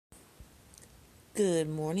Good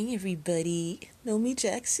morning, everybody. Nomi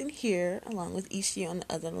Jackson here, along with Ishi on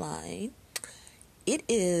the other line. It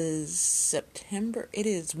is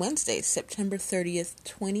Wednesday, September 30th,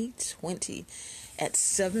 2020 at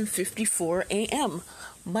 7:54 a.m.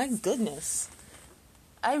 My goodness.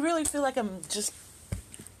 I really feel like I'm just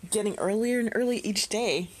getting earlier and earlier each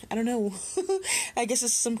day. I don't know. I guess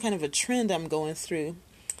it's some kind of a trend I'm going through.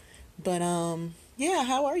 But yeah,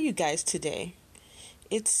 how are you guys today?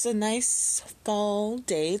 It's a nice fall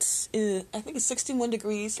day. I think it's 61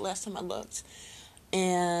 degrees last time I looked,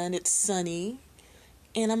 and it's sunny.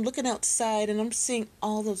 And I'm looking outside, and I'm seeing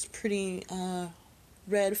all those pretty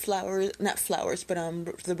red flowers, not flowers, but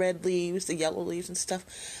the red leaves, the yellow leaves, and stuff.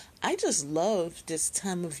 I just love this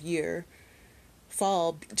time of year,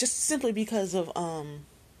 fall, just simply because of all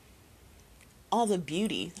the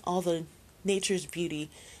beauty, all the nature's beauty.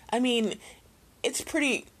 I mean, it's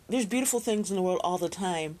pretty. There's beautiful things in the world all the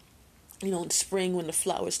time. In spring when the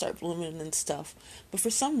flowers start blooming and stuff. But for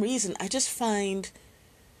some reason, I just find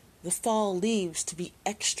the fall leaves to be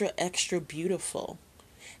extra, extra beautiful.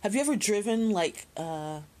 Have you ever driven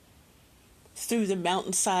through the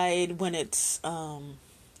mountainside when it's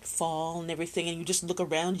fall and everything, and you just look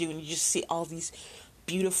around you and you just see all these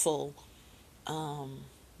beautiful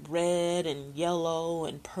red and yellow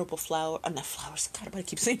and purple not flowers, God, I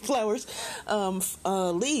keep saying flowers,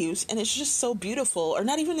 leaves, and it's just so beautiful. Or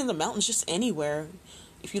not even in the mountains, just anywhere.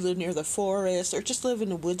 If you live near the forest or just live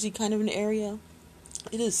in a woodsy kind of an area,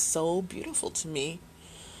 it is so beautiful to me.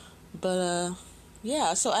 But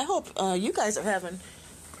yeah, so I hope you guys are having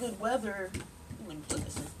good weather. Let me put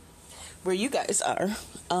this in where you guys are.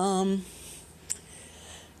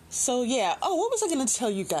 So yeah. Oh, what was I going to tell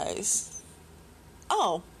you guys?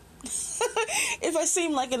 Oh, if I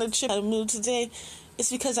seem like in a chip mood today,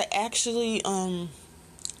 it's because I actually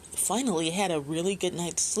finally had a really good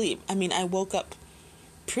night's sleep. I mean, I woke up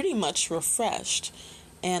pretty much refreshed,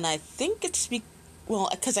 and I think it's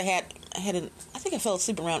because I think I fell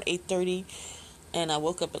asleep around 8:30, and I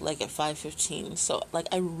woke up at 5:15. So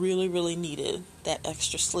I really, really needed that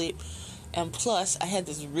extra sleep. And plus, I had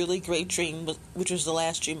this really great dream, which was the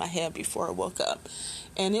last dream I had before I woke up.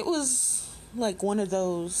 And it was one of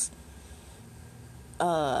those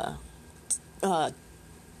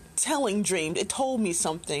telling dreams. It told me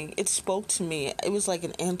something. It spoke to me. It was like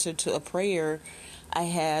an answer to a prayer I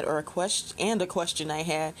had, or a question I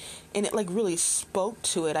had. And it really spoke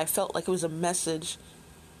to it. I felt like it was a message,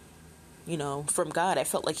 from God. I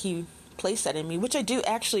felt like He placed that in me, which I do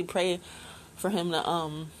actually pray for Him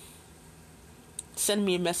to send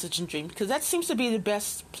me a message in dreams, because that seems to be the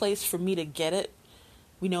best place for me to get it,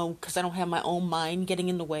 because I don't have my own mind getting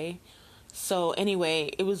in the way. So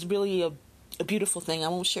anyway, it was really a beautiful thing. I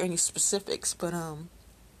won't share any specifics, but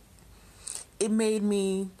it made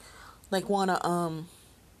me wanna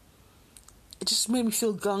it just made me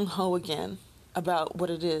feel gung-ho again about what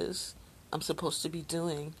it is I'm supposed to be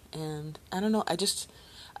doing. And I don't know, I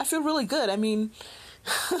feel really good. I mean,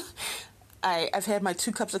 I've had my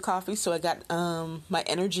 2 cups of coffee, so I got my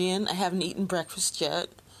energy in. I haven't eaten breakfast yet.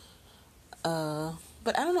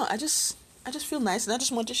 But I don't know, I just feel nice, and I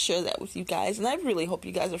just want to share that with you guys. And I really hope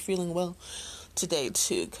you guys are feeling well today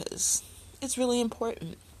too, because it's really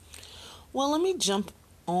important. Well, let me jump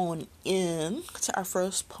on in to our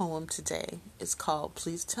first poem today. It's called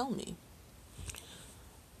Please Tell Me.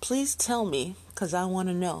 Please tell me, 'cause I want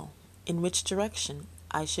to know in which direction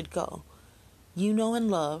I should go. You know in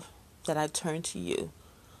love that I turn to you,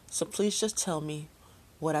 so please just tell me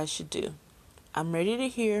what I should do. I'm ready to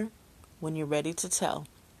hear when you're ready to tell,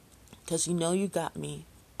 'cause you got me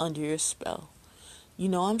under your spell. You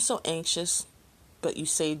know I'm so anxious, but you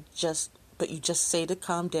just say to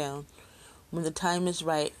calm down. When the time is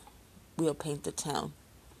right, we'll paint the town.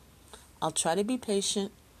 I'll try to be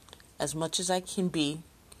patient as much as I can be,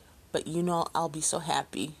 but I'll be so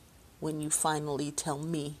happy when you finally tell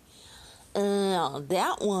me.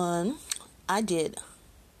 That one I did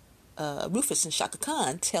Rufus and Shaka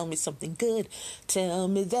Khan, Tell Me Something Good. Tell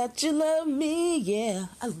me that you love me, yeah.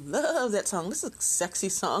 I love that song. This is a sexy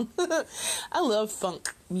song. I love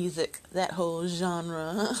funk music, that whole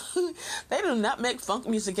genre. They do not make funk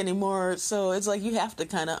music anymore, so it's like you have to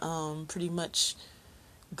kind of pretty much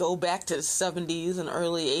go back to the 70s and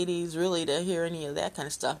early 80s really to hear any of that kind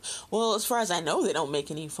of stuff. Well, as far as I know, they don't make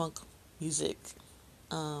any funk music.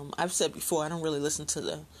 I've said before, I don't really listen to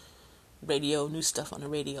the radio, new stuff on the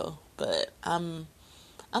radio, but I'm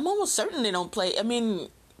almost certain they don't play. I mean,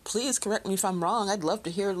 please correct me if I'm wrong. I'd love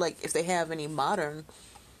to hear if they have any modern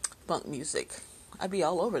funk music. I'd be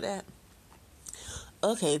all over that.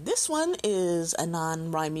 Okay, this one is a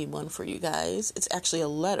non-rhymey one for you guys. It's actually a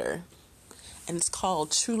letter, and it's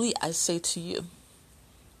called Truly I Say to You.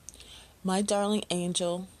 My darling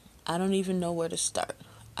angel, I don't even know where to start.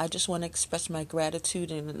 I just want to express my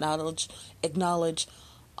gratitude and acknowledge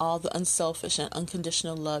all the unselfish and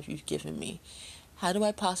unconditional love you've given me. How do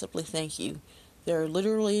I possibly thank you? There are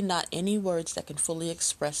literally not any words that can fully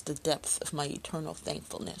express the depth of my eternal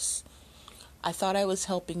thankfulness. I thought I was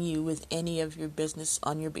helping you with any of your business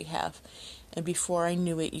on your behalf, and before I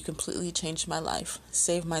knew it, you completely changed my life,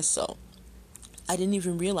 saved my soul. I didn't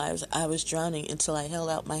even realize I was drowning until I held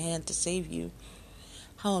out my hand to save you.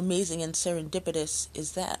 How amazing and serendipitous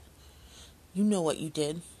is that? You know what you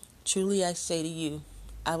did. Truly I say to you,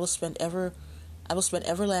 I will spend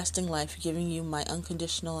everlasting life giving you my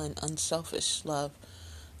unconditional and unselfish love.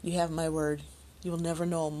 You have my word. You will never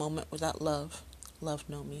know a moment without love. Love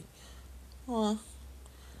know me. Aw.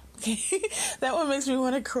 Okay. That one makes me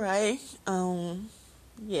want to cry.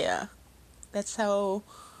 Yeah. That's how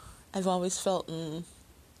I've always felt, and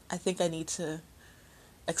I think I need to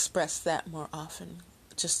express that more often.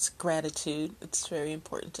 Just gratitude. It's very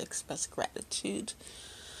important to express gratitude.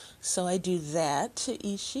 So I do that to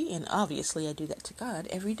Ishi, and obviously I do that to God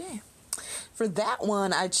every day. For that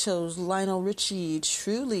one, I chose Lionel Richie,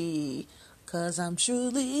 Truly, 'cause I'm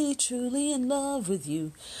truly, truly in love with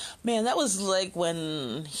you. Man, that was like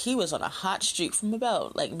when he was on a hot streak from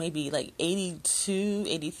about maybe 82,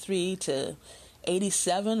 83 to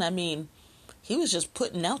 87. I mean, he was just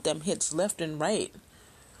putting out them hits left and right.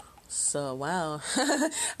 So, wow.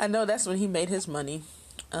 I know that's when he made his money.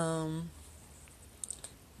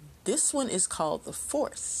 This one is called The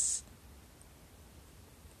Force.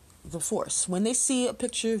 The Force. When they see a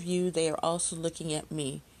picture of you, they are also looking at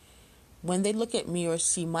me. When they look at me or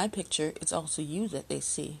see my picture, it's also you that they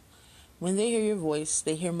see. When they hear your voice,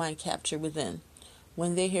 they hear mine capture within.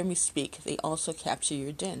 When they hear me speak, they also capture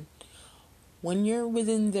your din. When you're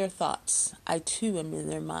within their thoughts, I too am in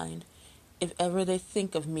their mind. If ever they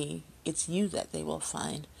think of me, it's you that they will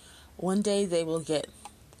find. One day they will get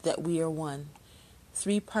that we are one.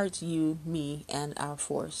 3 parts you, me, and our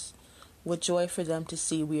force. What joy for them to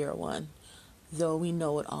see we are one, though we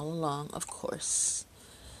know it all along, of course.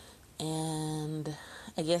 And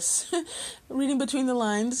I guess reading between the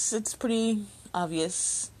lines, it's pretty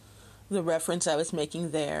obvious the reference I was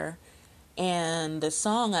making there. And the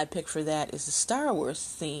song I picked for that is the Star Wars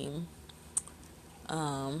theme.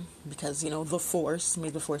 Because, the Force, may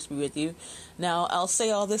the Force be with you. Now, I'll say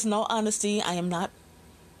all this in all honesty, I am not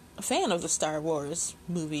a fan of the Star Wars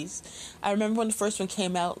movies. I remember when the first one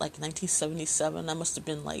came out, 1977. I must have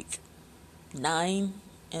been 9,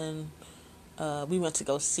 and we went to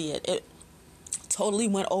go see it. It totally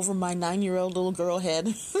went over my 9-year-old little girl head.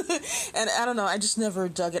 And I don't know, I just never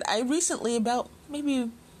dug it. I recently, about maybe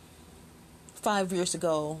 5 years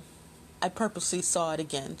ago, I purposely saw it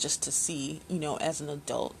again just to see, as an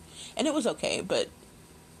adult. And it was okay, but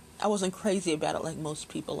I wasn't crazy about it like most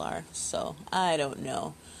people are. So, I don't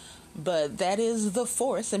know. But that is The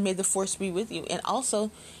Force, and may the Force be with you. And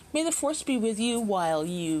also, may the Force be with you while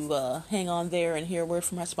you hang on there and hear a word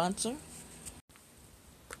from our sponsor.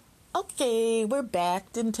 Okay, we're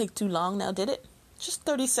back. Didn't take too long now, did it? Just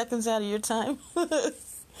 30 seconds out of your time.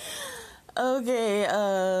 Okay,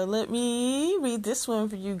 let me read this one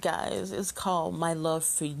for you guys. It's called My Love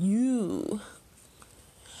for You.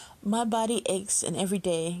 My body aches and every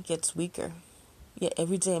day gets weaker. Yet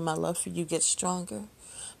every day my love for you gets stronger.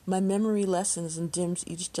 My memory lessens and dims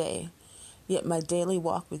each day. Yet my daily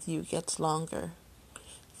walk with you gets longer.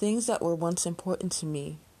 Things that were once important to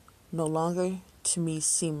me no longer to me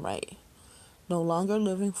seem right. No longer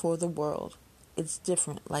living for the world. It's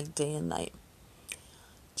different like day and night.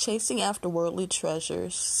 Chasing after worldly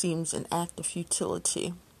treasures seems an act of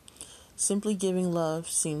futility. Simply giving love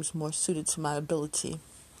seems more suited to my ability.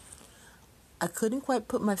 I couldn't quite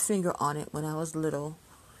put my finger on it when I was little,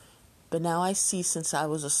 but now I see since I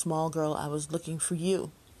was a small girl I was looking for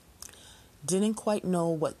you. Didn't quite know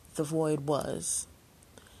what the void was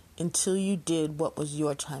until you did what was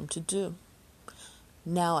your time to do.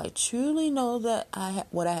 Now I truly know that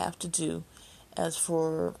what I have to do.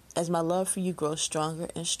 As my love for you grows stronger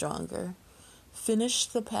and stronger, finish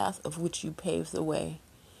the path of which you paved the way.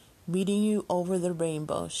 Meeting you over the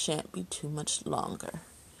rainbow shan't be too much longer.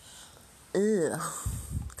 Ugh,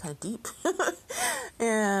 kind of deep.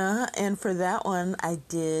 Yeah, and for that one, I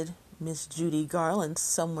did Miss Judy Garland's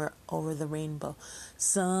Somewhere Over the Rainbow.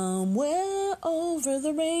 Somewhere over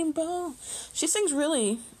the rainbow. She sings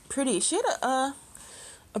really pretty. She had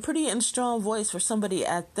a pretty and strong voice for somebody.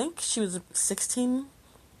 I think she was 16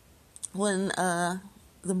 when the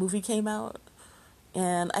movie came out.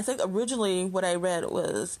 And I think originally what I read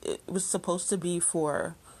was it was supposed to be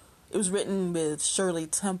for it was written with Shirley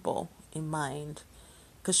Temple in mind,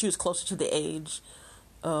 because she was closer to the age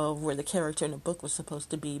of where the character in the book was supposed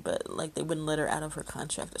to be, but like they wouldn't let her out of her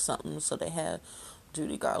contract or something, so they had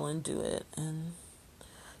Judy Garland do it. And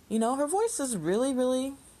you know, her voice is really,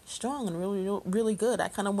 really strong and really, really good. I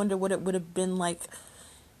kind of wonder what it would have been like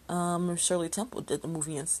if Shirley Temple did the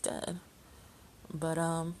movie instead. But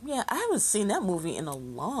yeah, I haven't seen that movie in a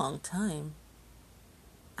long time.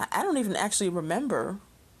 I don't even actually remember.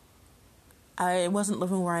 I wasn't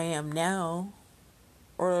living where I am now,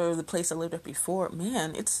 or the place I lived at before.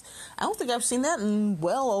 Man, I don't think I've seen that in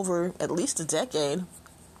well over at least a decade.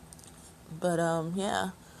 But yeah,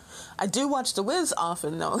 I do watch The Wiz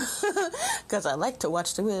often though, because I like to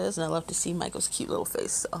watch The Wiz and I love to see Michael's cute little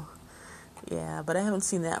face. So yeah, but I haven't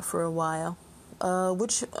seen that for a while.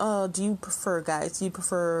 Which do you prefer, guys? Do you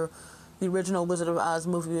prefer the original Wizard of Oz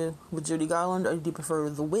movie with Judy Garland, or do you prefer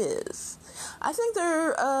The Wiz? I think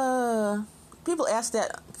they're people ask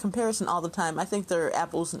that comparison all the time. I think they're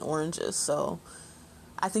apples and oranges, so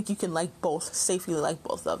I think you can like both, safely like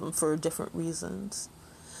both of them for different reasons.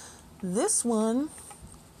 This one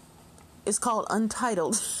is called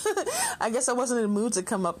Untitled. I guess I wasn't in the mood to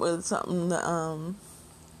come up with something to,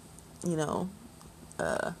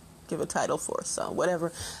 give a title for, so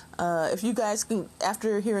whatever. If you guys can,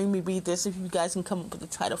 after hearing me read this, if you guys can come up with a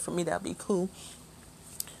title for me, that'd be cool.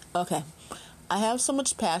 Okay. I have so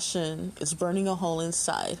much passion, it's burning a hole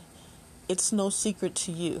inside. It's no secret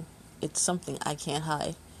to you. It's something I can't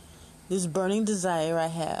hide. This burning desire I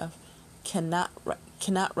have cannot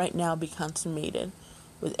right now be consummated.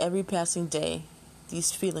 With every passing day,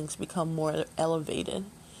 these feelings become more elevated.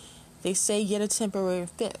 They say get a temporary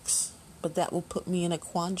fix, but that will put me in a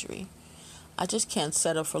quandary. I just can't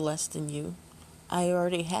settle for less than you. I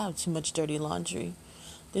already have too much dirty laundry.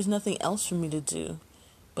 There's nothing else for me to do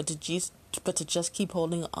but to just keep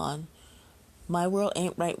holding on. My world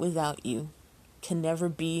ain't right without you. Can never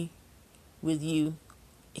be with you.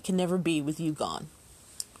 It can never be with you gone.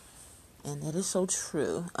 And that is so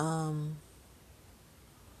true.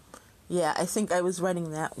 Yeah, I think I was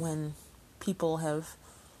writing that when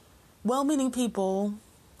well-meaning people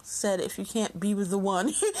said, if you can't be with the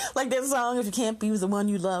one, like that song, if you can't be with the one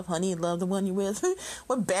you love, honey, love the one you're with.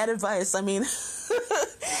 What bad advice. I mean,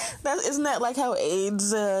 isn't that like how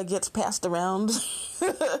AIDS gets passed around?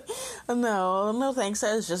 No thanks,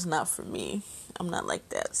 that is just not for me. I'm not like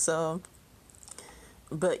that. So,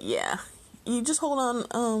 but yeah, you just hold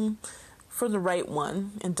on for the right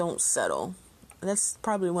one and don't settle. That's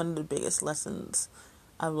probably one of the biggest lessons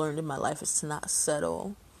I've learned in my life, is to not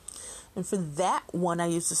settle. And for that one, I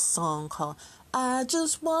used a song called I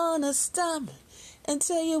Just Wanna Stop and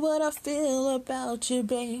Tell You What I Feel About You,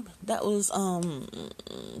 Babe. That was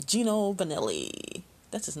Gino Vanelli.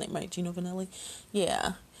 That's his name, right? Gino Vanelli?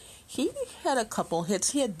 Yeah. He had a couple hits.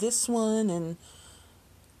 He had this one and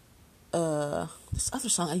this other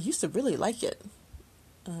song. I used to really like it.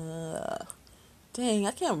 Dang,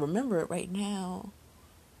 I can't remember it right now.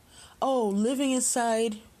 Oh, Living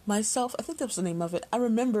Inside Myself. I think that was the name of it. I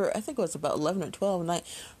think it was about 11 or 12, and I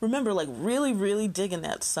remember like really, really digging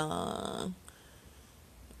that song.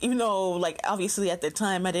 Even though, like, obviously at the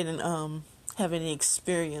time I didn't have any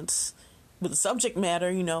experience with the subject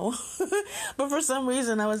matter, but for some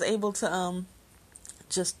reason I was able to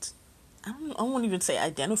just, I won't even say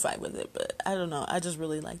identify with it, but I don't know. I just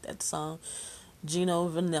really like that song. Gino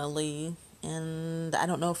Vanelli, and I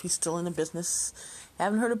don't know if he's still in the business.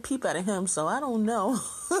 Haven't heard a peep out of him, so I don't know.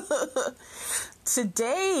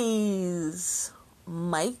 Today's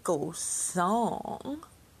Michael song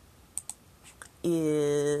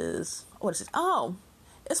is, what is it? Oh,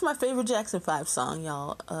 it's my favorite Jackson 5 song,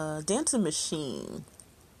 y'all. Dancing Machine.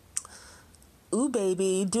 Ooh,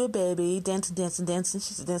 baby, do it, baby. Dancing, dancing, dancing.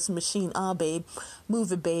 She's a dancing machine. Ah, babe.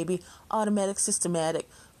 Move it, baby. Automatic, systematic.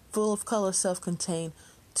 Full of color, self-contained.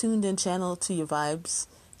 Tuned in channel to your vibes.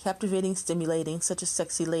 Captivating, stimulating, such a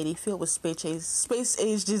sexy lady, filled with space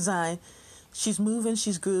age design. She's moving,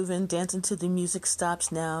 she's grooving, dancing till the music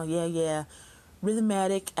stops now. Yeah, yeah.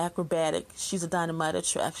 Rhythmatic, acrobatic. She's a dynamite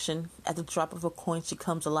attraction. At the drop of a coin, she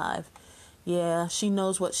comes alive. Yeah, she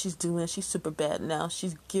knows what she's doing. She's super bad now.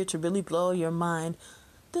 She's geared to really blow your mind.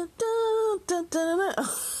 Dun, dun, dun, dun, dun.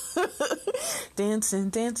 Dancing,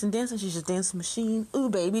 dancing, dancing. She's a dancing machine. Ooh,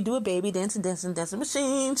 baby, do it, baby. Dancing, dancing, dancing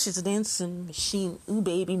machine. She's a dancing machine. Ooh,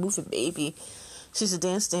 baby, move it, baby. She's a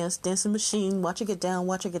dancing machine. Watch her get down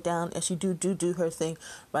as she do her thing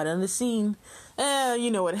right on the scene. You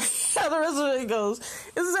know what, how the rest of it goes.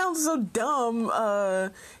 It sounds so dumb,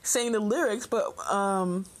 saying the lyrics, but,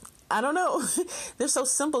 I don't know. They're so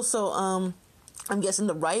simple. So, I'm guessing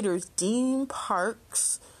the writers, Dean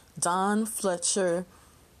Parks, Don Fletcher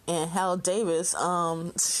and Hal Davis,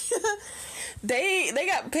 they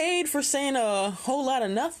got paid for saying a whole lot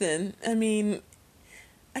of nothing. I mean,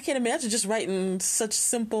 I can't imagine just writing such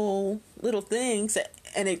simple little things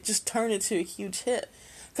and it just turned into a huge hit.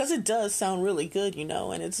 Because it does sound really good,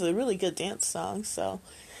 and it's a really good dance song. So,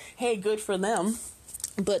 hey, good for them.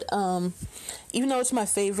 But even though it's my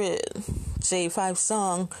favorite J5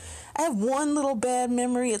 song, I have one little bad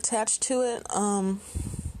memory attached to it.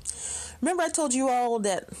 Remember I told you all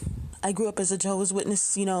that I grew up as a Jehovah's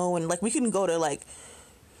Witness, and like we couldn't go to like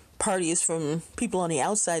parties from people on the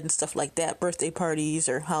outside and stuff like that, birthday parties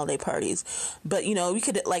or holiday parties. But, we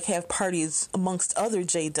could like have parties amongst other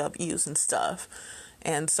JWs and stuff.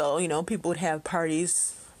 And so, people would have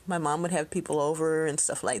parties. My mom would have people over and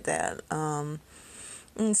stuff like that. And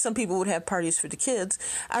some people would have parties for the kids.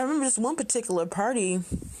 I remember this one particular party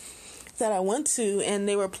that I went to, and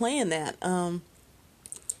they were playing that.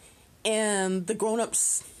 And the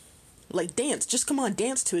grown-ups, like, dance. Just come on,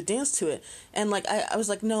 dance to it. And, like, I was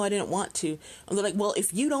like, no, I didn't want to. And they're like, well,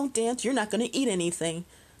 if you don't dance, you're not going to eat anything.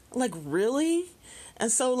 I'm like, really?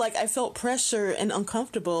 And so, like, I felt pressure and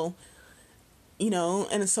uncomfortable,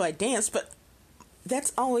 and so I danced. But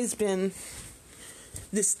that's always been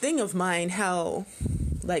this thing of mine, how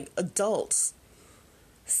like adults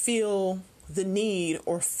feel the need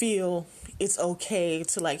or feel it's okay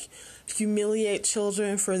to like humiliate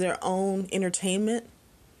children for their own entertainment.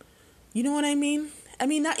 You know what I mean? I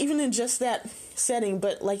mean, not even in just that setting,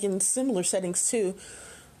 but like in similar settings too.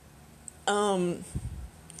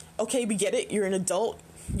 Okay, we get it. You're an adult.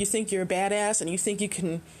 You think you're a badass and you think you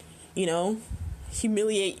can,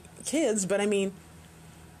 humiliate kids. But I mean,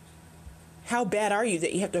 how bad are you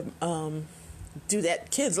that you have to do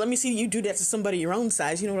that? Kids, let me see you do that to somebody your own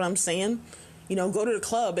size. You know what I'm saying? Go to the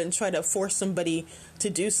club and try to force somebody to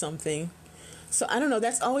do something. So I don't know.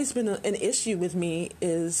 That's always been an issue with me,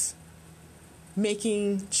 is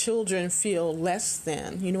making children feel less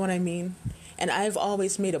than. You know what I mean? And I've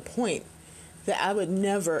always made a point that I would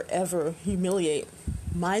never, ever humiliate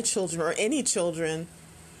my children or any children.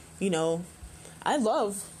 I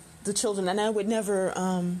love the children, and I would never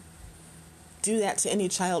do that to any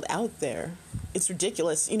child out there. It's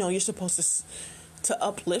ridiculous. You're supposed to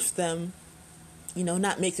uplift them,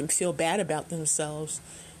 not make them feel bad about themselves.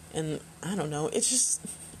 And I don't know, it just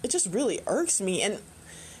really irks me. And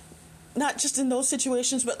not just in those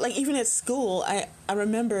situations, but like even at school, I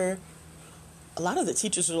remember a lot of the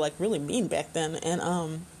teachers were like really mean back then.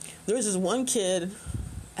 And there was this one kid,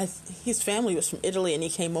 his family was from Italy, and he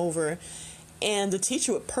came over, and the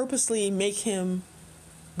teacher would purposely make him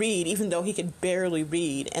read, even though he could barely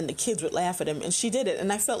read, and the kids would laugh at him. And she did it,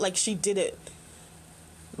 and I felt like she did it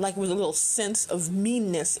like with a little sense of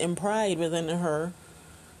meanness and pride within her,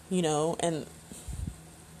 and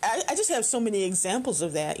I just have so many examples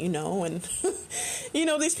of that, and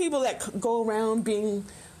these people that go around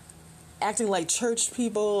acting like church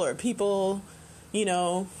people or people,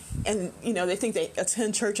 and they think they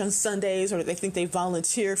attend church on Sundays, or they think they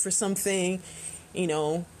volunteer for something,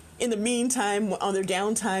 in the meantime, on their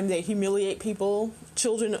downtime, they humiliate people,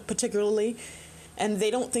 children particularly, and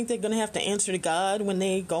they don't think they're going to have to answer to God when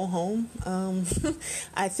they go home.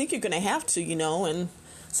 I think you're going to have to, and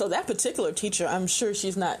so that particular teacher, I'm sure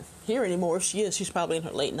she's not here anymore. If she is, she's probably in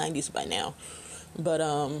her late 90s by now. But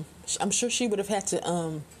I'm sure she would have had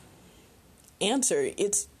to answer.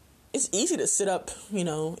 It's easy to sit up,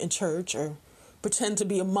 in church or pretend to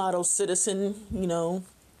be a model citizen,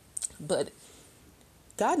 but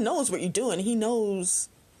God knows what you're doing. He knows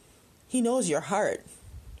your heart.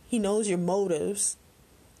 He knows your motives.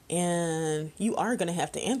 And you are going to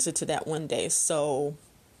have to answer to that one day. So,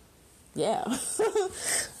 yeah.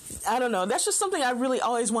 I don't know. That's just something I really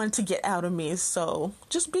always wanted to get out of me. So,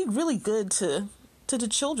 just be really good to the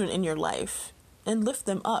children in your life and lift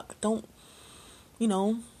them up. Don't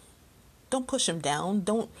push them down.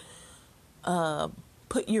 Don't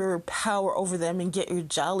put your power over them and get your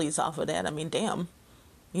jollies off of that. I mean, damn.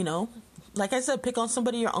 Like I said, pick on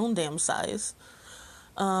somebody your own damn size.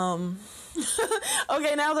 Okay,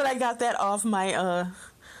 now that I got that off my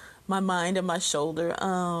my mind and my shoulder,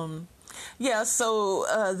 yeah. So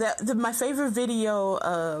my favorite video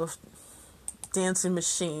of Dancing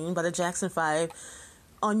Machine by the Jackson 5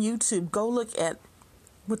 on YouTube. Go look at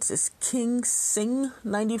what's this, King Sing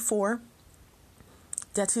 94.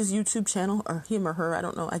 That's his YouTube channel, or him or her. I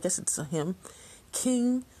don't know. I guess it's a him.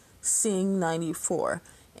 King Sing 94.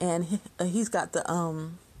 And he's got the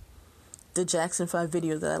Jackson 5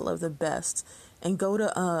 video that I love the best. And go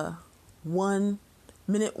to 1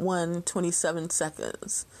 minute 27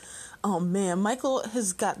 seconds. Oh man, Michael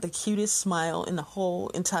has got the cutest smile in the whole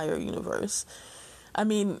entire universe. I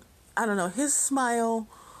mean, I don't know, his smile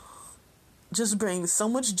just brings so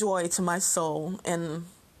much joy to my soul. And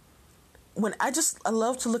I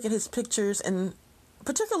love to look at his pictures, and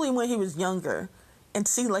particularly when he was younger, and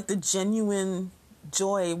see like the genuine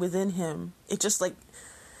joy within him. It just like,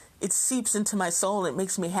 it seeps into my soul. It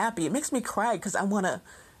makes me happy. It makes me cry because I want to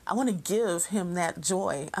give him that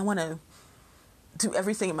joy. I want to do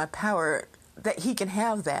everything in my power that he can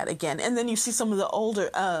have that again. And then you see some of the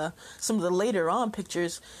later on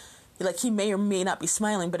pictures, like he may or may not be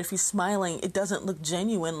smiling, but if he's smiling, it doesn't look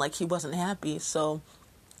genuine, like he wasn't happy. So,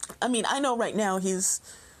 I mean, I know right now he's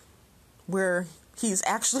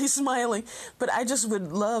actually smiling, but I just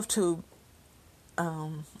would love to,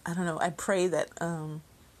 I don't know, I pray that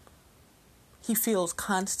he feels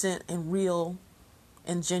constant and real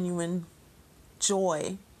and genuine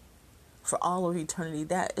joy for all of eternity.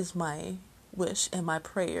 That is my wish and my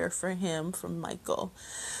prayer for him, from Michael.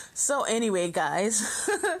 So anyway, guys,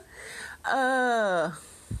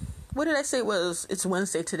 what did I say it's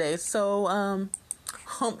Wednesday today? So,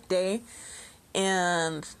 hump day.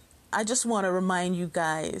 And I just want to remind you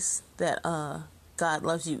guys that, God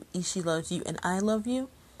loves you, Ishi loves you, and I love you.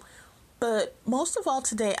 But most of all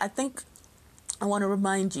today, I think I want to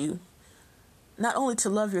remind you not only to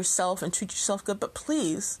love yourself and treat yourself good, but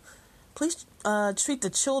please treat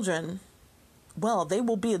the children well. They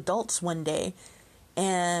will be adults one day,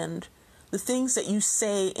 and the things that you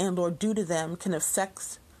say and or do to them can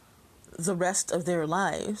affect the rest of their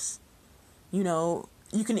lives. You know,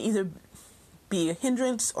 you can either be a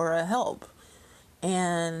hindrance or a help,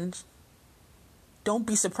 and don't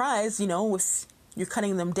be surprised, if you're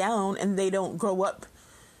cutting them down and they don't grow up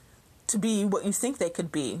to be what you think they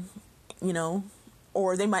could be,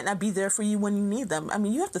 or they might not be there for you when you need them. I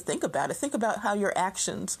mean, you have to think about it. Think about how your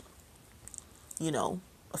actions,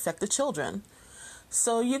 affect the children.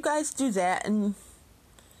 So you guys do that, and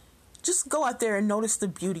just go out there and notice the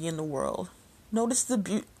beauty in the world. Notice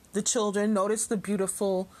the children, notice the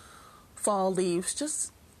beautiful fall leaves.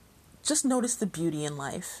 Just notice the beauty in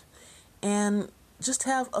life, and just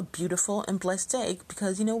have a beautiful and blessed day,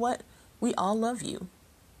 because you know what? We all love you.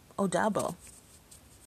 Odabo.